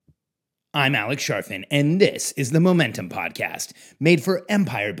I'm Alex Sharfin, and this is the Momentum Podcast, made for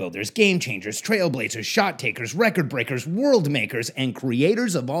empire builders, game changers, trailblazers, shot takers, record breakers, world makers, and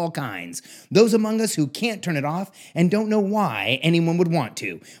creators of all kinds. Those among us who can't turn it off and don't know why anyone would want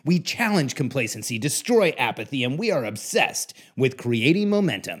to. We challenge complacency, destroy apathy, and we are obsessed with creating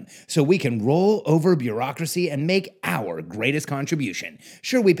momentum so we can roll over bureaucracy and make our greatest contribution.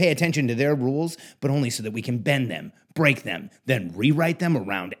 Sure, we pay attention to their rules, but only so that we can bend them, break them, then rewrite them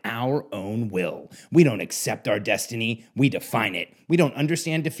around our own will. We don't accept our destiny, we define it. We don't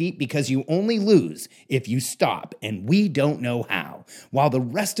understand defeat because you only lose if you stop, and we don't know how. While the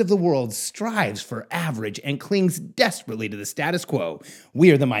rest of the world strives for average and clings desperately to the status quo,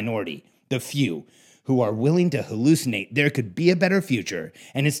 we are the minority, the few, who are willing to hallucinate there could be a better future,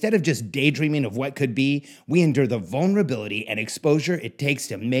 and instead of just daydreaming of what could be, we endure the vulnerability and exposure it takes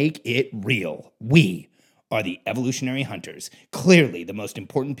to make it real. We are the evolutionary hunters, clearly the most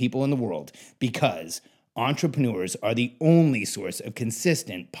important people in the world, because entrepreneurs are the only source of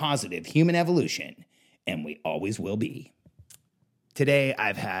consistent, positive human evolution, and we always will be. Today,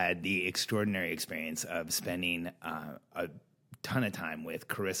 I've had the extraordinary experience of spending a ton of time with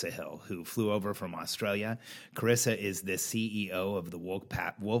Carissa Hill, who flew over from Australia. Carissa is the CEO of the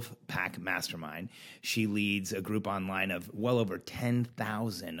Wolfpack Mastermind. She leads a group online of well over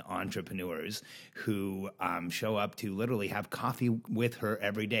 10,000 entrepreneurs who show up to literally have coffee with her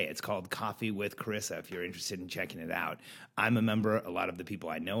every day. It's called Coffee with Carissa, if you're interested in checking it out. I'm a member. A lot of the people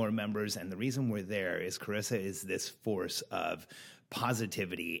I know are members. And the reason we're there is Carissa is this force of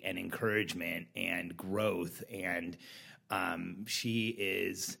positivity and encouragement and growth, and she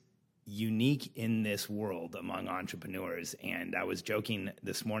is unique in this world among entrepreneurs. And I was joking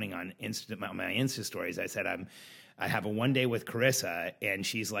this morning on my Insta stories. I said I have a one day with Carissa, and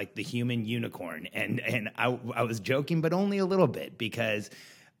she's like the human unicorn. And I was joking, but only a little bit, because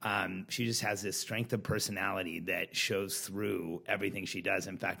she just has this strength of personality that shows through everything she does.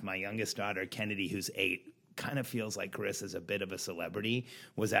 In fact, my youngest daughter, Kennedy, who's 8, kind of feels like Carissa's a bit of a celebrity,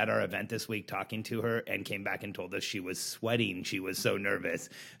 was at our event this week talking to her and came back and told us she was sweating. She was so nervous.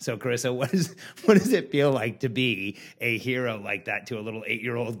 So Carissa, what does it feel like to be a hero like that to a little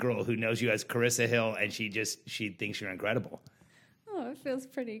 8-year-old girl who knows you as Carissa Hill, and she thinks you're incredible? Oh, it feels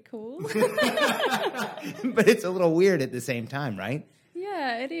pretty cool. But it's a little weird at the same time, right?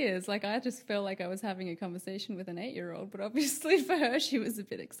 Yeah, it is. Like, I just felt like I was having a conversation with an 8-year-old, but obviously for her, she was a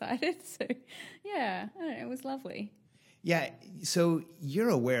bit excited. So, yeah, I don't know, it was lovely. Yeah, so you're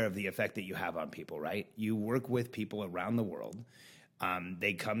aware of the effect that you have on people, right? You work with people around the world.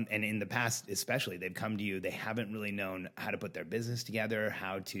 They come, and in the past especially, they've come to you, they haven't really known how to put their business together,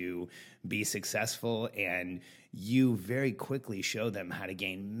 how to be successful, and you very quickly show them how to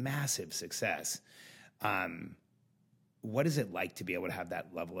gain massive success. What is it like to be able to have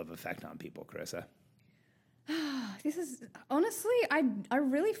that level of effect on people, Carissa? This is, honestly, I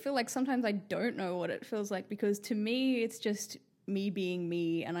really feel like sometimes I don't know what it feels like, because to me, it's just me being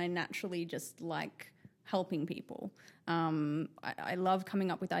me, and I naturally just like helping people. I love coming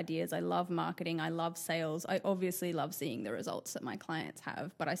up with ideas. I love marketing. I love sales. I obviously love seeing the results that my clients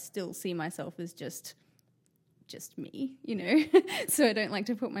have, but I still see myself as just me, you know. So I don't like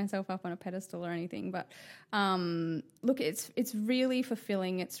to put myself up on a pedestal or anything, but look, it's really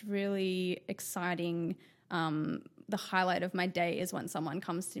fulfilling. It's really exciting. The highlight of my day is when someone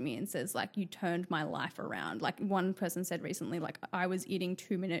comes to me and says, like, you turned my life around. Like, one person said recently, like, I was eating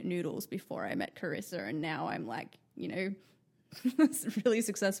 2-minute noodles before I met Carissa, and now I'm like, you know, really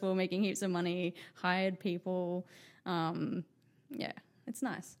successful, making heaps of money, hired people. Yeah, it's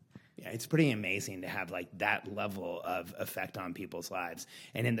nice. Yeah, it's pretty amazing to have like that level of effect on people's lives.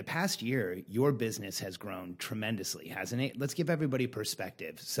 And in the past year, your business has grown tremendously, hasn't it? Let's give everybody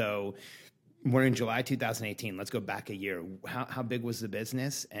perspective. So we're in July 2018. Let's go back a year. How big was the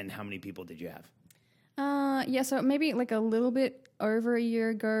business, and how many people did you have? Yeah, so maybe like a little bit over a year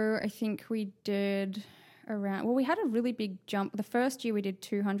ago, I think we did around, well, we had a really big jump. The first year we did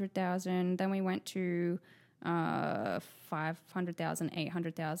 200,000, then we went to 500,000,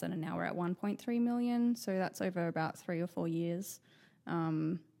 800,000, and now we're at 1.3 million. So that's over about 3 or 4 years.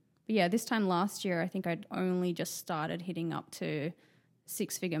 But yeah, this time last year, I think I'd only just started hitting up to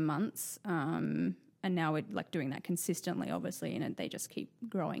 6-figure months. And now we're like doing that consistently, obviously, and they just keep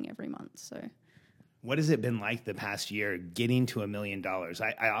growing every month. So what has it been like the past year getting to $1 million?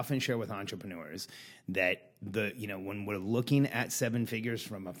 I often share with entrepreneurs that when we're looking at 7 figures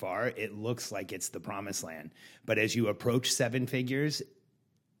from afar, it looks like it's the promised land. But as you approach 7 figures,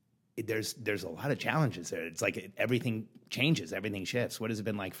 there's a lot of challenges there. It's like everything changes, everything shifts. What has it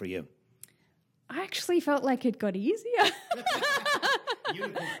been like for you? I actually felt like it got easier.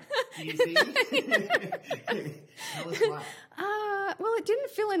 See? Tell us why. Well, it didn't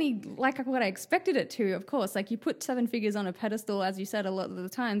feel any like what I expected it to, of course. Like, you put seven figures on a pedestal, as you said a lot of the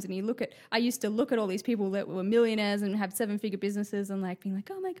times, and I used to look at all these people that were millionaires and have seven-figure businesses and like being like,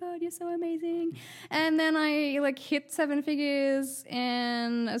 oh my God, you're so amazing. And then I like hit seven figures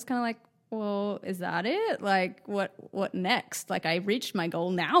and I was kind of like, well, is that it? Like, what next? Like, I reached my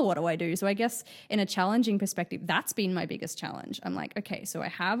goal. Now what do I do? So I guess in a challenging perspective, that's been my biggest challenge. I'm like, okay, so I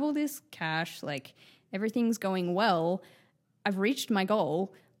have all this cash, like everything's going well. I've reached my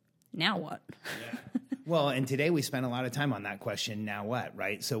goal. Now what? Yeah. Well, and today we spent a lot of time on that question, now what,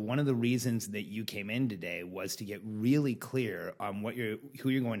 right? So one of the reasons that you came in today was to get really clear on who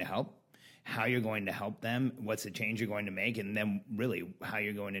you're going to help, how you're going to help them, what's the change you're going to make, and then really how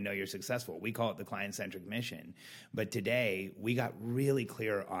you're going to know you're successful. We call it the client-centric mission. But today, we got really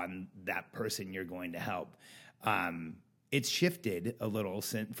clear on that person you're going to help. It's shifted a little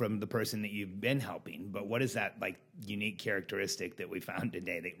from the person that you've been helping, but what is that like unique characteristic that we found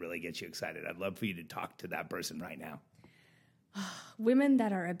today that really gets you excited? I'd love for you to talk to that person right now. Women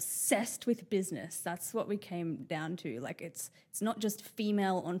that are obsessed with business. That's what we came down to. Like, it's not just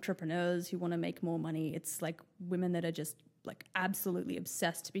female entrepreneurs who want to make more money. It's like women that are just like absolutely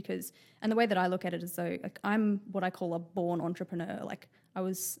obsessed and the way that I look at it is though, like, I'm what I call a born entrepreneur. Like, I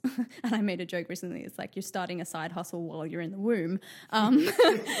was, and I made a joke recently. It's like you're starting a side hustle while you're in the womb. But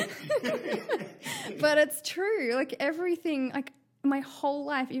it's true. Like, everything, like, my whole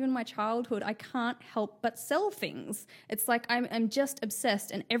life, even my childhood, I can't help but sell things. It's like I'm just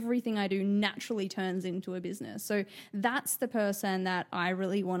obsessed, and everything I do naturally turns into a business. So that's the person that I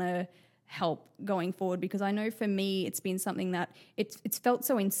really want to help going forward, because I know for me it's been something that it's felt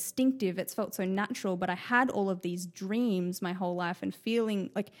so instinctive, it's felt so natural, but I had all of these dreams my whole life, and feeling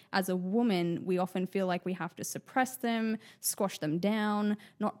like as a woman we often feel like we have to suppress them, squash them down,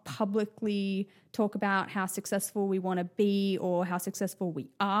 not publicly talk about how successful we want to be or how successful we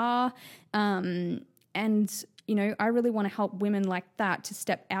are. And you know, I really want to help women like that to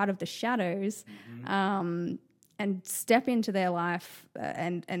step out of the shadows, and step into their life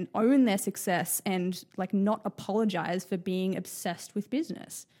and own their success, and like not apologize for being obsessed with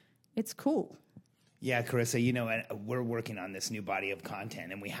business. It's cool. Yeah, Carissa, you know, we're working on this new body of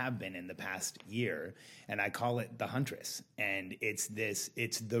content, and we have been in the past year, and I call it The Huntress. And it's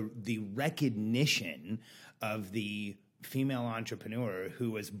the recognition of the female entrepreneur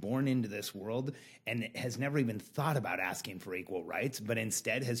who was born into this world and has never even thought about asking for equal rights, but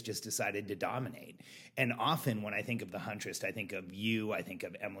instead has just decided to dominate. And often when I think of the Huntress, I think of you, I think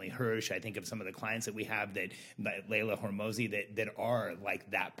of Emily Hirsch, I think of some of the clients that we have that Layla Hormozi that are like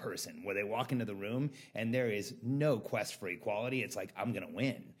that person, where they walk into the room and there is no quest for equality. It's like, I'm going to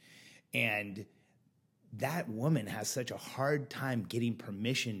win. And that woman has such a hard time getting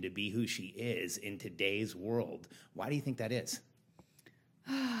permission to be who she is in today's world. Why do you think that is?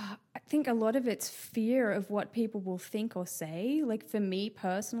 I think a lot of it's fear of what people will think or say. Like, for me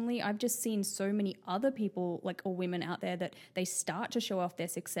personally, I've just seen so many other people, like, or women out there, that they start to show off their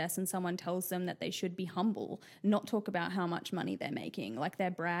success and someone tells them that they should be humble, not talk about how much money they're making, like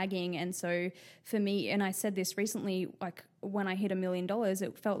they're bragging. And so for me, and I said this recently, like when I hit $1 million,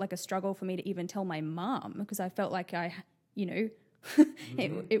 it felt like a struggle for me to even tell my mom, because I felt like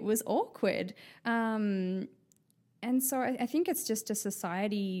it was awkward. And so I think it's just a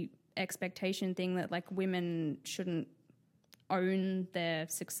society expectation thing that like women shouldn't own their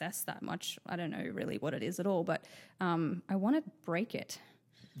success that much. I don't know really what it is at all, but I want to break it.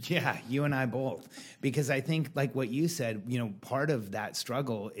 Yeah, you and I both. Because I think, like what you said, you know, part of that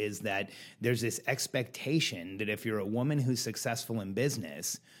struggle is that there's this expectation that if you're a woman who's successful in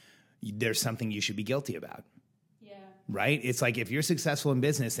business, there's something you should be guilty about. Right? It's like, if you're successful in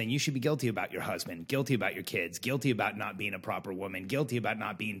business, then you should be guilty about your husband, guilty about your kids, guilty about not being a proper woman, guilty about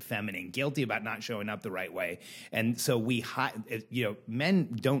not being feminine, guilty about not showing up the right way. And so we hide, you know,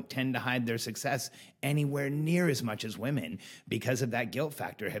 men don't tend to hide their success anywhere near as much as women because of that guilt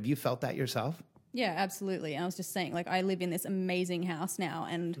factor. Have you felt that yourself? Yeah, absolutely. I was just saying, like, I live in this amazing house now,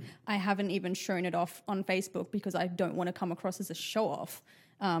 and I haven't even shown it off on Facebook because I don't want to come across as a show-off.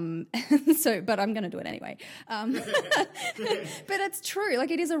 But I'm going to do it anyway. But it's true. Like,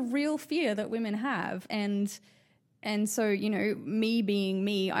 it is a real fear that women have. And so, you know, me being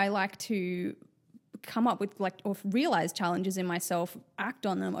me, I like to come up with or realize challenges in myself, act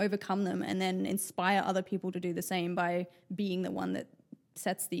on them, overcome them, and then inspire other people to do the same by being the one that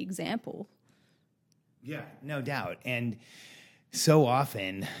sets the example. Yeah, no doubt. And So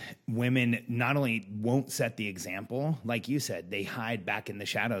often women not only won't set the example, like you said, they hide back in the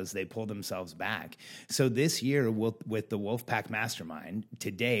shadows, they pull themselves back. So this year with the Wolfpack Mastermind,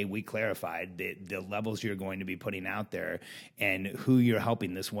 today we clarified the levels you're going to be putting out there and who you're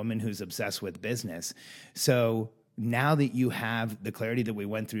helping, this woman who's obsessed with business. So now that you have the clarity that we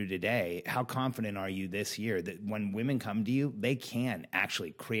went through today, how confident are you this year that when women come to you, they can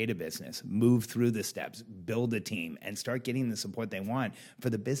actually create a business, move through the steps, build a team, and start getting the support they want for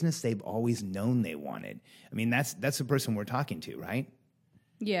the business they've always known they wanted? I mean, that's the person we're talking to, right?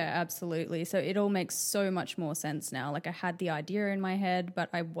 Yeah, absolutely. So it all makes so much more sense now. Like I had the idea in my head, but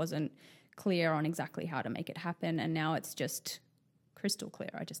I wasn't clear on exactly how to make it happen. And now it's just crystal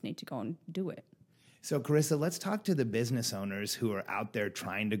clear. I just need to go and do it. So, Carissa, let's talk to the business owners who are out there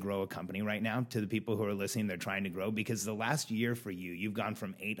trying to grow a company right now, to the people who are listening, they're trying to grow, because the last year for you, you've gone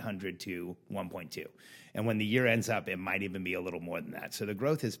from 800 to 1.2. And when the year ends up, it might even be a little more than that. So the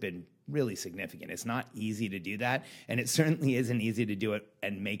growth has been really significant. It's not easy to do that. And it certainly isn't easy to do it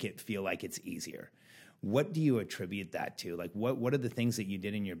and make it feel like it's easier. What do you attribute that to? Like, what are the things that you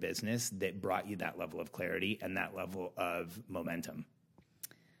did in your business that brought you that level of clarity and that level of momentum?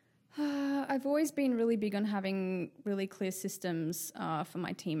 I've always been really big on having really clear systems for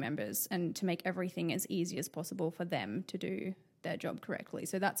my team members and to make everything as easy as possible for them to do their job correctly.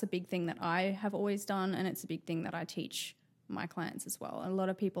 So that's a big thing that I have always done, and it's a big thing that I teach my clients as well. And a lot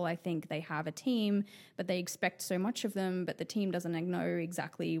of people, I think they have a team, but they expect so much of them, but the team doesn't know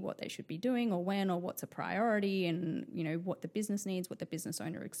exactly what they should be doing or when or what's a priority and, you know, what the business needs, what the business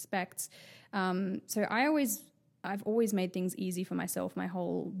owner expects. So I've always made things easy for myself my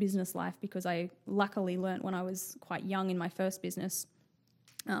whole business life, because I luckily learned when I was quite young in my first business,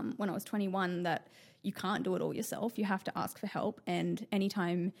 when I was 21, that you can't do it all yourself. You have to ask for help. And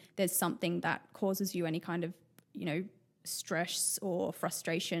anytime there's something that causes you any kind of, you know, stress or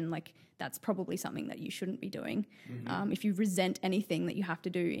frustration, like that's probably something that you shouldn't be doing. Mm-hmm. If you resent anything that you have to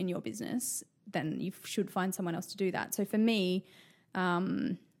do in your business, then you should find someone else to do that. So for me,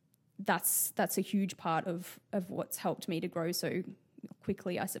 that's a huge part of what's helped me to grow so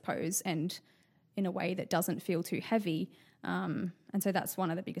quickly, I suppose, and in a way that doesn't feel too heavy. And so that's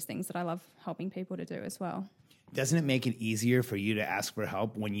one of the biggest things that I love helping people to do as well. Doesn't it make it easier for you to ask for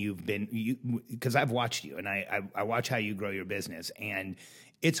help when you've been, because I've watched you and I watch how you grow your business, and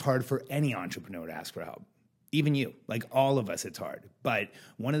it's hard for any entrepreneur to ask for help. Even you, like all of us, it's hard. But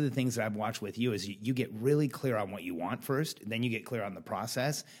one of the things that I've watched with you is you get really clear on what you want first, then you get clear on the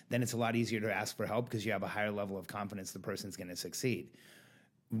process. Then it's a lot easier to ask for help because you have a higher level of confidence the person's going to succeed.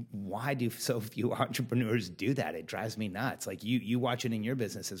 Why do so few entrepreneurs do that? It drives me nuts. Like you watch it in your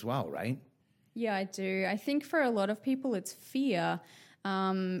business as well, right? Yeah, I do. I think for a lot of people, it's fear.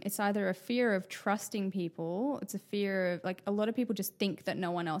 It's either a fear of trusting people. It's a fear of, like, a lot of people just think that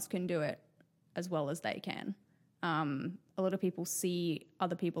no one else can do it as well as they can. A lot of people see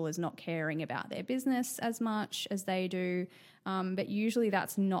other people as not caring about their business as much as they do, but usually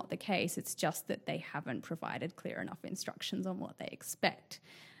that's not the case. It's just that they haven't provided clear enough instructions on what they expect.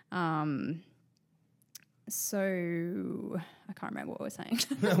 So I can't remember what we were saying.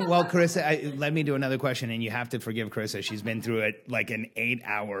 Well, Carissa, let me do another question, and you have to forgive Carissa. She's been through it like an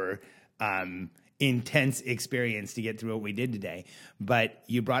 8-hour intense experience to get through what we did today. But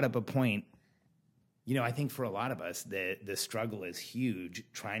you brought up a point. You know, I think for a lot of us, the struggle is huge,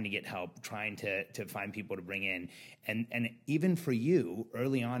 trying to get help, trying to find people to bring in. And even for you,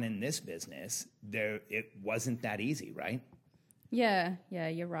 early on in this business, it wasn't that easy, right? Yeah,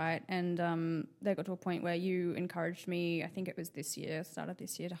 you're right. And they got to a point where you encouraged me, I think it was start of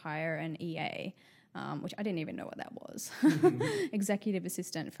this year, to hire an EA, which I didn't even know what that was. Executive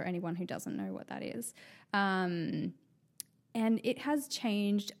assistant, for anyone who doesn't know what that is. And it has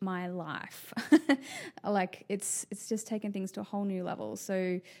changed my life. Like it's just taken things to a whole new level.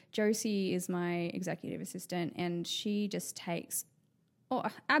 So Josie is my executive assistant, and she just takes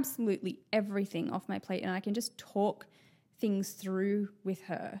absolutely everything off my plate, and I can just talk things through with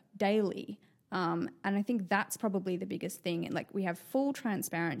her daily. And I think that's probably the biggest thing. And like, we have full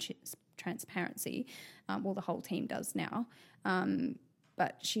transparency. Well, the whole team does now.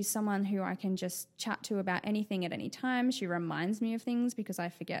 But she's someone who I can just chat to about anything at any time. She reminds me of things because I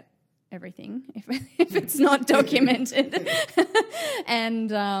forget everything if it's not documented.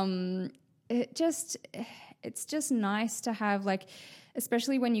 And it's just nice to have, like,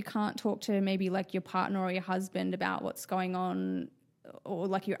 especially when you can't talk to maybe like your partner or your husband about what's going on, or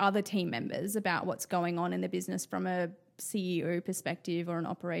like your other team members about what's going on in the business from a CEO perspective or an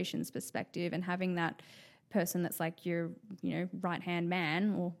operations perspective, and having that person that's like your, right-hand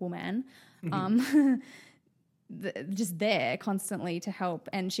man or woman, just there constantly to help.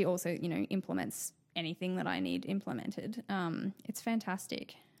 And she also, implements anything that I need implemented. It's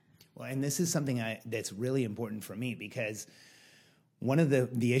fantastic. Well, and this is something that's really important for me, because one of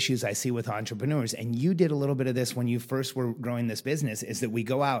the issues I see with entrepreneurs, and you did a little bit of this when you first were growing this business, is that we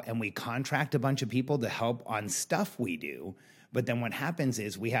go out and we contract a bunch of people to help on stuff we do. But then what happens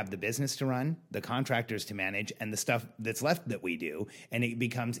is we have the business to run, the contractors to manage, and the stuff that's left that we do, and it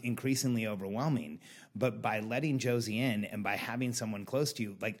becomes increasingly overwhelming. But by letting Josie in and by having someone close to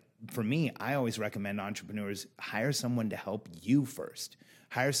you, like for me, I always recommend entrepreneurs hire someone to help you first.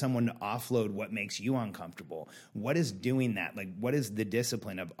 Hire someone to offload what makes you uncomfortable. What is doing that? Like, what is the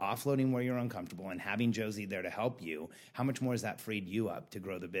discipline of offloading where you're uncomfortable and having Josie there to help you? How much more has that freed you up to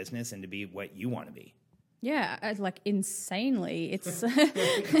grow the business and to be what you want to be? Yeah, like insanely. It's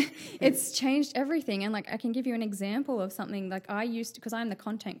it's changed everything. And like I can give you an example of something like I used to, because I'm the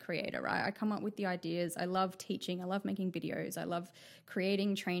content creator, right? I come up with the ideas. I love teaching. I love making videos. I love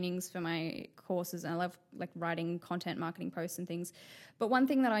creating trainings for my courses. And I love like writing content marketing posts and things. But one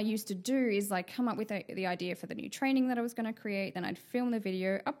thing that I used to do is like come up with the idea for the new training that I was going to create. Then I'd film the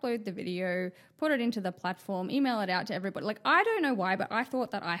video, upload the video, put it into the platform, email it out to everybody. Like I don't know why, but I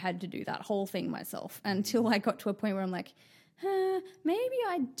thought that I had to do that whole thing myself until I got to a point where I'm like, maybe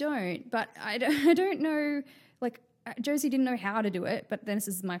I don't. But I don't know, like Josie didn't know how to do it. But then this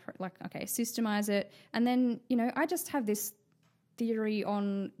is my, like, okay, systemize it. And then, I just have this theory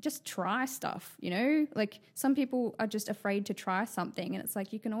on just try stuff, like some people are just afraid to try something, and it's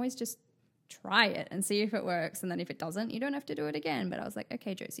like you can always just try it and see if it works, and then if it doesn't, you don't have to do it again. But I was like,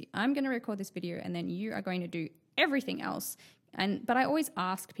 okay, Josie, I'm going to record this video and then you are going to do everything else. But I always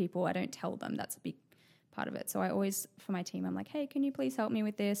ask people, I don't tell them. That's a big part of it. So I always, for my team, I'm like, hey, can you please help me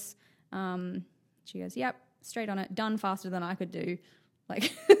with this? She goes, yep, straight on it, done faster than I could do.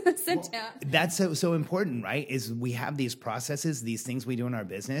 Like sent out. That's so important, right? Is we have these processes, these things we do in our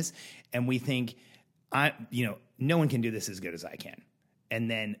business, and we think, no one can do this as good as I can. And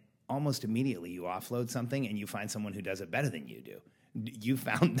then almost immediately you offload something and you find someone who does it better than you do. You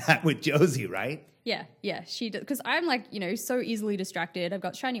found that with Josie, right? Yeah, she does. Because I'm like, so easily distracted. I've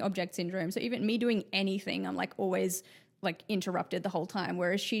got shiny object syndrome. So even me doing anything, I'm like always like interrupted the whole time,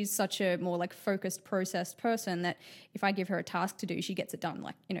 whereas she's such a more like focused, processed person that if I give her a task to do, she gets it done.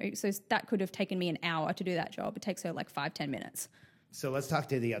 Like, so that could have taken me an hour to do that job. It takes her like 5-10 minutes. So let's talk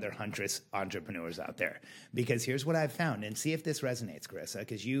to the other huntress entrepreneurs out there, because here's what I've found, and see if this resonates, Carissa,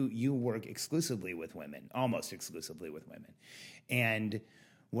 because you work exclusively with women, almost exclusively with women. And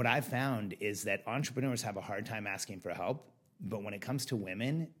what I've found is that entrepreneurs have a hard time asking for help. But when it comes to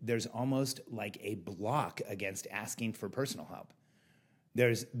women, there's almost like a block against asking for personal help.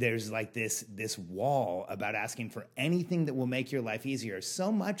 There's like this wall about asking for anything that will make your life easier,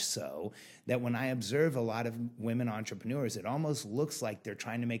 so much so that when I observe a lot of women entrepreneurs, it almost looks like they're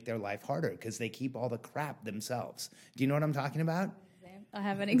trying to make their life harder because they keep all the crap themselves. Do you know what I'm talking about? I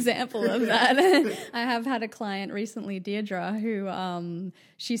have an example of that. I have had a client recently, Deirdre, who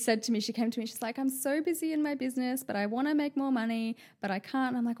she said to me, she came to me, she's like, I'm so busy in my business, but I want to make more money, but I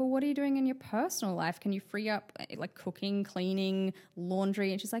can't. I'm like, well, what are you doing in your personal life? Can you free up like cooking, cleaning,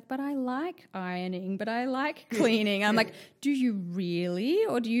 laundry? And she's like, but I like ironing, but I like cleaning. I'm like, do you really?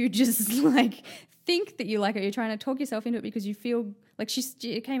 Or do you just like think that you like it? You're trying to talk yourself into it because you feel like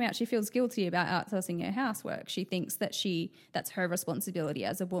it came out, she feels guilty about outsourcing her housework. She thinks that that's her responsibility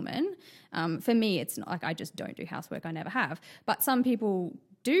as a woman. For me, it's not like I just don't do housework. I never have. But some people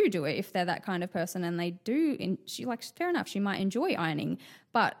do it if they're that kind of person, and they do. And she like, fair enough, she might enjoy ironing,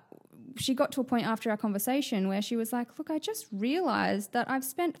 but she got to a point after our conversation where she was like, look, I just realized that I've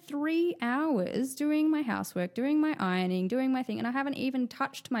spent 3 hours doing my housework, doing my ironing, doing my thing, and I haven't even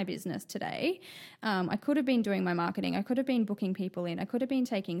touched my business today. I could have been doing my marketing. I could have been booking people in. I could have been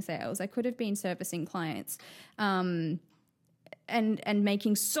taking sales. I could have been servicing clients. And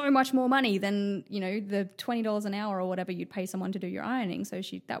making so much more money than, the $20 an hour or whatever you'd pay someone to do your ironing. So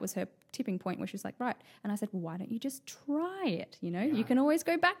that was her tipping point where she was like, right. And I said, well, why don't you just try it? You can always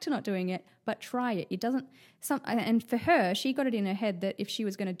go back to not doing it, but try it. It doesn't, and for her, she got it in her head that if she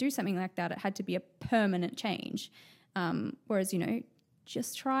was going to do something like that, it had to be a permanent change. Whereas,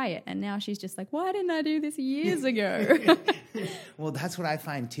 just try it. And now she's just like, why didn't I do this years ago? Well, that's what I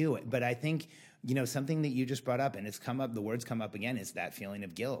find too. But I think, something that you just brought up, and the words come up again, is that feeling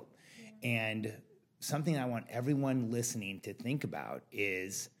of guilt. Yeah. And something I want everyone listening to think about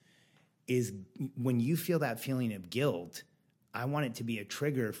is when you feel that feeling of guilt, I want it to be a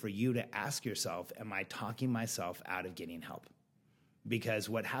trigger for you to ask yourself, am I talking myself out of getting help? Because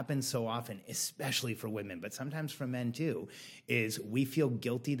what happens so often, especially for women, but sometimes for men too, is we feel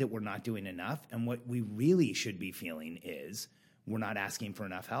guilty that we're not doing enough. And what we really should be feeling is we're not asking for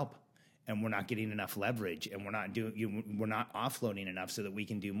enough help, and we're not getting enough leverage, and we're not offloading enough so that we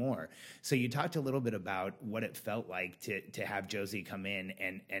can do more. So you talked a little bit about what it felt like to have Josie come in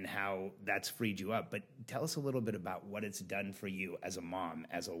and how that's freed you up. But tell us a little bit about what it's done for you as a mom,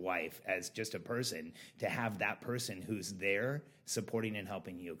 as a wife, as just a person, to have that person who's there supporting and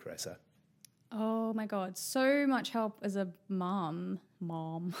helping you, Carissa. Oh my God, so much help as a mom.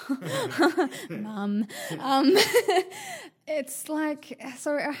 Mom. It's like,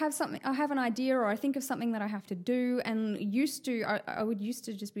 so I have an idea, or I think of something that I have to do, and I would used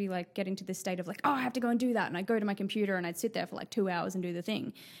to just be like getting to this state of like, oh, I have to go and do that. And I'd go to my computer and I'd sit there for like 2 hours and do the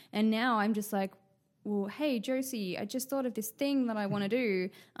thing. And now I'm just like, well, hey, Josie, I just thought of this thing that I want to do.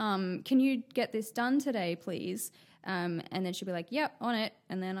 Can you get this done today, please? And then she'll be like, yep, on it.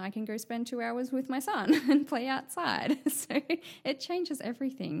 And then I can go spend 2 hours with my son and play outside. So it changes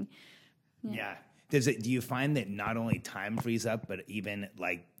everything. Yeah. Do you find that not only time frees up, but even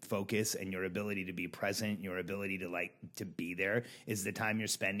like focus and your ability to be present, your ability to be there? Is the time you're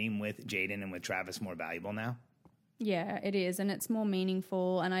spending with Jaden and with Travis more valuable now? Yeah, it is, and it's more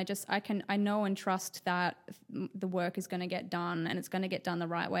meaningful, and I know and trust that the work is going to get done, and it's going to get done the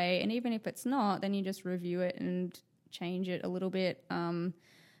right way. And even if it's not, then you just review it and change it a little bit.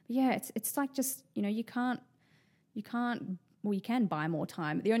 Yeah, it's like, just, you can't. Well, you can buy more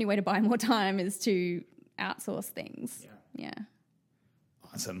time. The only way to buy more time is to outsource things. Yeah.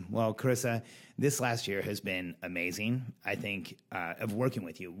 Awesome. Well, Carissa, this last year has been amazing, I think, of working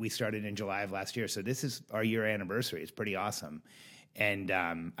with you. We started in July of last year, so this is our year anniversary. It's pretty awesome. And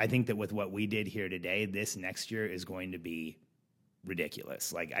I think that with what we did here today, this next year is going to be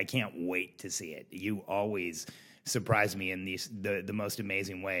ridiculous. Like, I can't wait to see it. You always surprise me in the most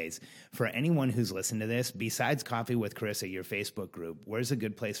amazing ways. For anyone who's listened to this, besides Coffee with Carissa, your Facebook group, where's a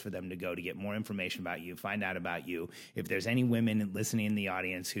good place for them to go to get more information about you, find out about you? If there's any women listening in the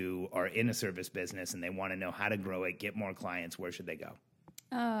audience who are in a service business and they want to know how to grow it, get more clients, where should they go?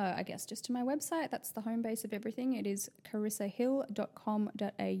 I guess just to my website. That's the home base of everything. It is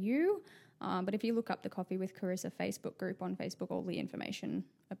carissahill.com.au. But if you look up the Coffee with Carissa Facebook group on Facebook, all the information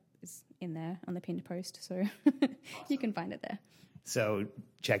is in there on the pinned post, so you can find it there. So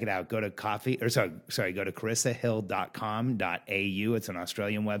check it out. Go to go to carissahill.com.au. It's an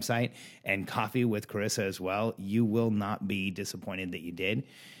Australian website, and Coffee with Carissa as well. You will not be disappointed that you did.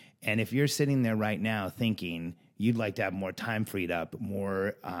 And if you're sitting there right now thinking you'd like to have more time freed up,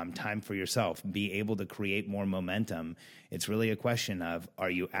 more time for yourself, be able to create more momentum, it's really a question of, are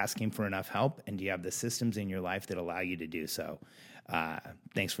you asking for enough help, and do you have the systems in your life that allow you to do so?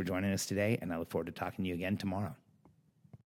 Thanks for joining us today, and I look forward to talking to you again tomorrow.